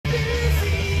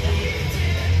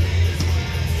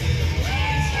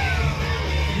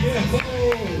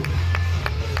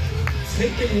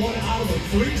knocking one out of a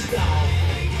freestyle.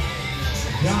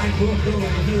 Guy Book over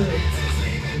here.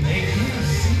 And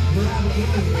he's grabbing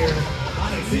in here.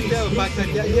 Xin chào bạn thật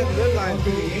dạ hiệp rất là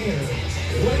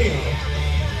Way up.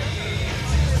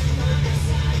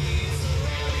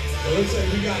 It looks like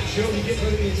we got Jody getting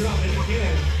ready to drop it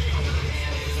again.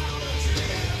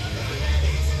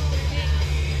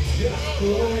 Just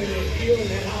blowing and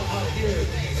feeling it out here.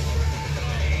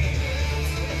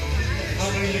 How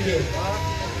many you do?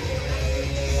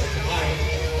 Alright.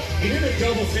 He did a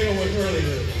double tail whip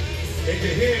earlier. And to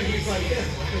him, he's like, yeah,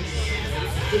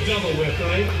 it's a double whip,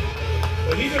 right?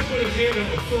 But he just put his hand on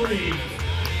the 3.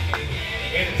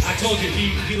 And I told you,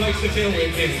 he likes the tail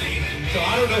whip thing. So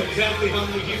I don't know exactly how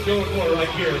many he's going for right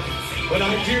here. But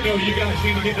I do know you guys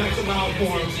need to get nice and loud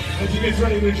for him as he gets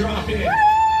ready to drop in.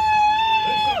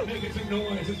 Let's start making some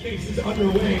noise. This case is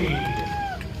underway.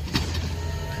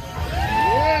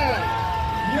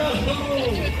 Yo!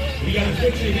 You gotta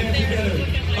put your hands together.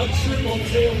 A triple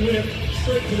tail whip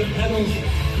straight to the pedals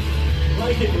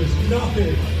like it was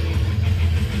nothing.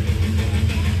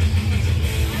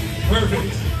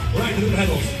 Perfect. Right to the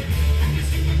pedals.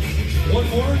 One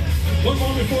more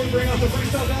before we bring out the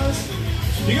freestyle guys.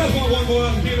 You guys want one more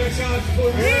on the BMX guys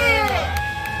before we yeah!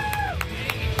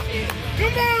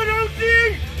 Come on, OG!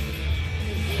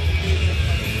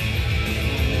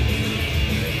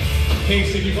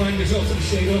 Case, did you find yourself some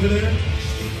shade over there?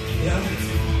 Yeah.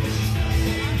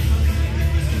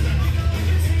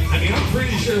 I mean, I'm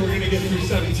pretty sure we're going to get through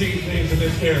 17 things in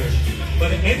this carriage.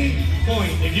 But at any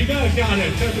point, if you guys got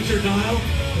a temperature dial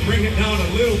to bring it down a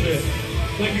little bit,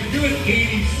 like a good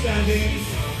 87,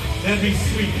 that'd be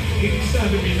sweet.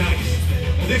 87 would be nice.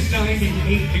 But this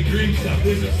 98 degree stuff,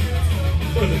 this is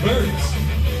for the birds.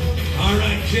 All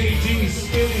right, JD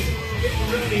spinning,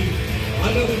 getting ready.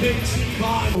 Another big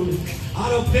T-Bod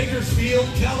out of Bakersfield,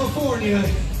 California.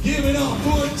 Give it up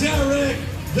for Derek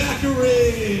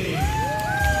Thackeray.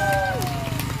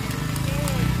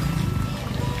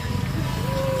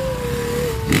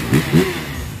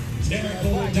 Derek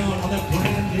holding down on that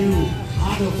brand new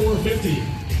Honda 450.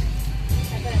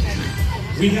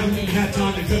 We haven't even had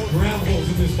time to cut grab holes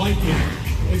in this bike yet.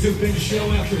 It's been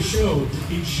show after show.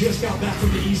 He just got back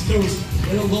from the East Coast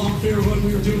in a long fair run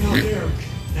we were doing out there.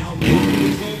 Now on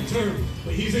his own turn,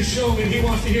 but he's a showman. He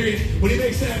wants to hear you. When he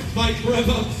makes that bike rev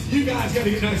up, you guys got to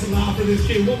get nice and loud for this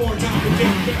kid. One more time for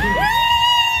Derek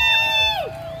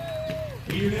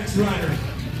Thackeray. Your next rider,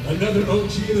 another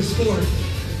OG of the sport.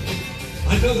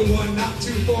 Another one not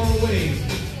too far away.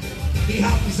 He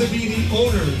happens to be the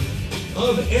owner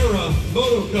of Era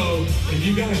Motoco. If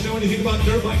you guys know anything about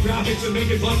dirt bike graphics and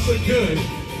making bikes look good,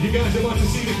 you guys are about to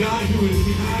see the guy who is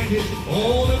behind it,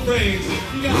 all the brains.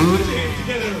 You guys put your hands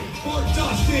together for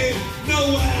Dustin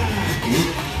Nowak.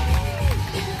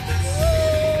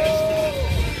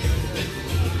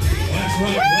 That's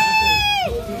right,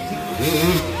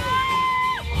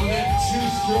 on that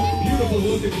two-stroke, beautiful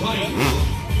looking bike.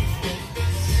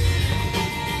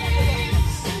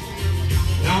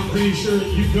 I'm pretty sure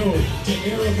you go to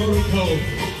Era Motoco.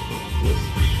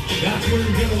 That's where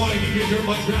you're going to want to get your dirt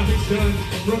bike graphics done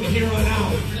from here on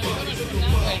out.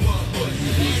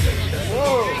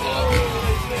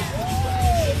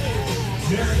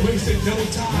 Derek wasted no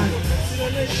time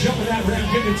jumping that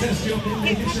ramp, getting a test jump in,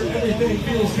 making sure everything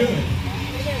feels good.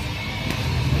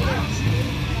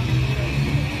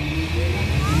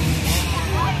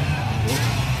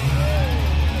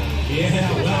 Yeah,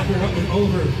 Wacker up and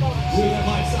over. Move that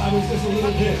bike sideways just a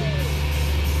little bit.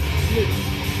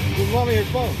 Give mommy your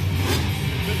phone.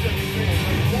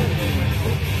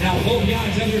 Now both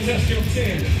guys have their test jumps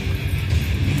in.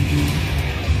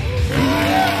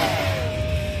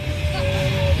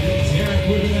 Derek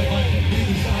moving that bike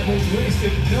completely sideways,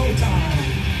 wasted no time.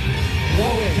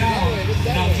 Roll it down.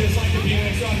 Now just like the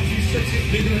BMX on, these tricks get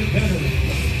bigger and better.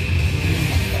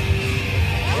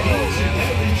 Each and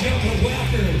every jump of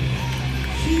Wacker.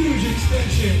 Huge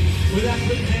extension with that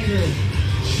quick hanger.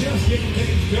 Just getting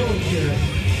things going here.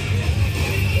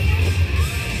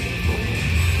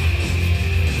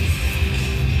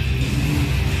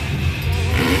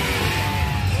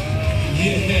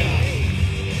 Yeah.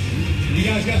 You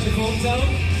guys got your phones out?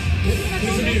 This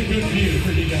will be a good view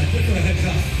for you guys. Just for a heads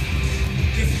up.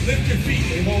 Just lift your feet.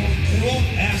 It won't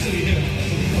actually hit them.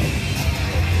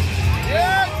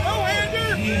 Yeah,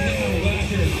 no-hander! Yeah,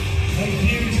 Wacker. A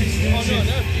huge extension.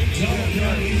 Double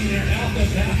jump in there out the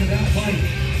back of that bike.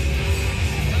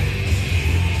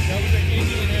 That was like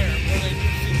easy in there. Where they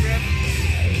did the grip.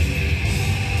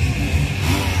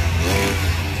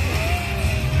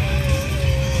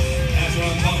 That's what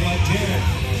I'm talking about, Derek.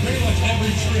 Pretty much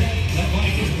every trick that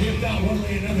bike is whipped out one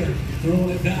way or another, throwing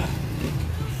it back.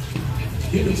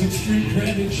 Give it some street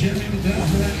cred and Jeremy McDowell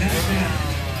for that next man.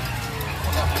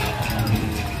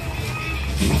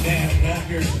 Man,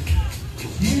 Packer,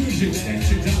 huge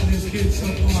extensions on this kid so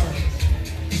far.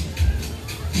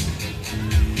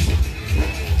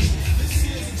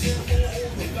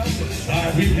 All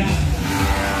right, we've got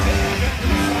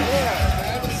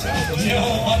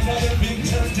another big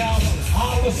turn down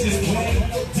opposite way.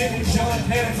 Timmy John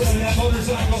Pan for that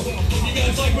motorcycle. You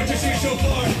guys like what you see so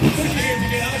far? Put your hands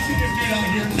again. I see this dude out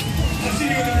here. I see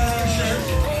you in the maroon shirt.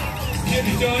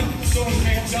 Timmy John, throw his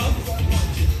hands up.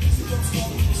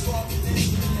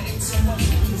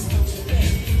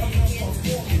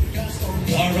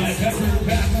 All right, Pepper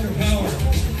back under power.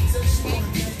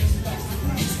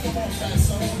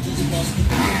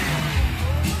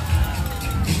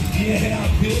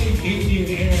 Yeah, big Indian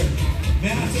air.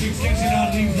 Massive extension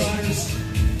on these riders.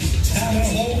 Having a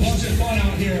whole bunch of fun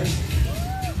out here.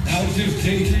 That was just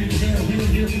day 3 of the fair. We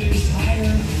were here for the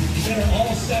entire fair,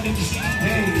 all 17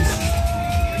 days.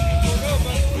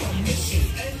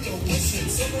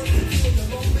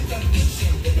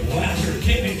 After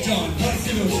getting it done, right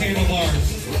through those handlebars.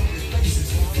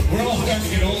 We're all starting to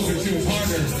get older too. It's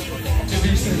harder to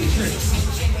do certain tricks.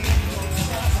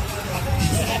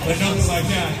 But nothing like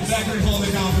that. Zachary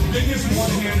holding down the biggest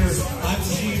one-hander I've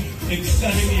seen in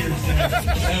 7 years now.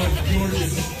 That was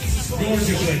gorgeous.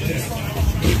 Gorgeous right there.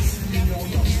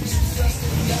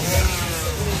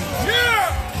 Yeah!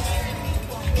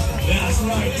 That's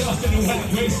right. Dustin Ouellette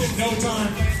wasted no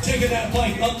time taking that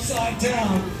bike upside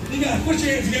down. You got to put your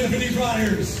hands together for these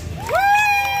riders.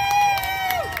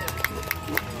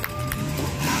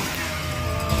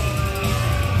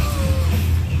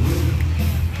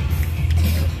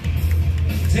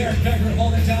 Derek Becker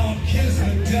holding down, kiss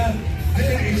of death,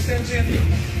 big extension.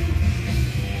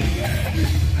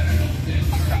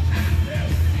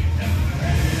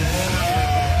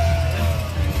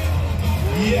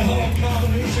 Yeah,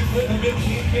 combination with a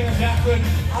mid-team pair backwood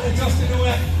out of Dustin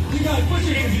Ouellette. You guys put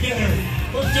your hands together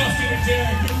for Dustin and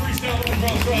Derek, who freestyle on the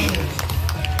Cross Riders.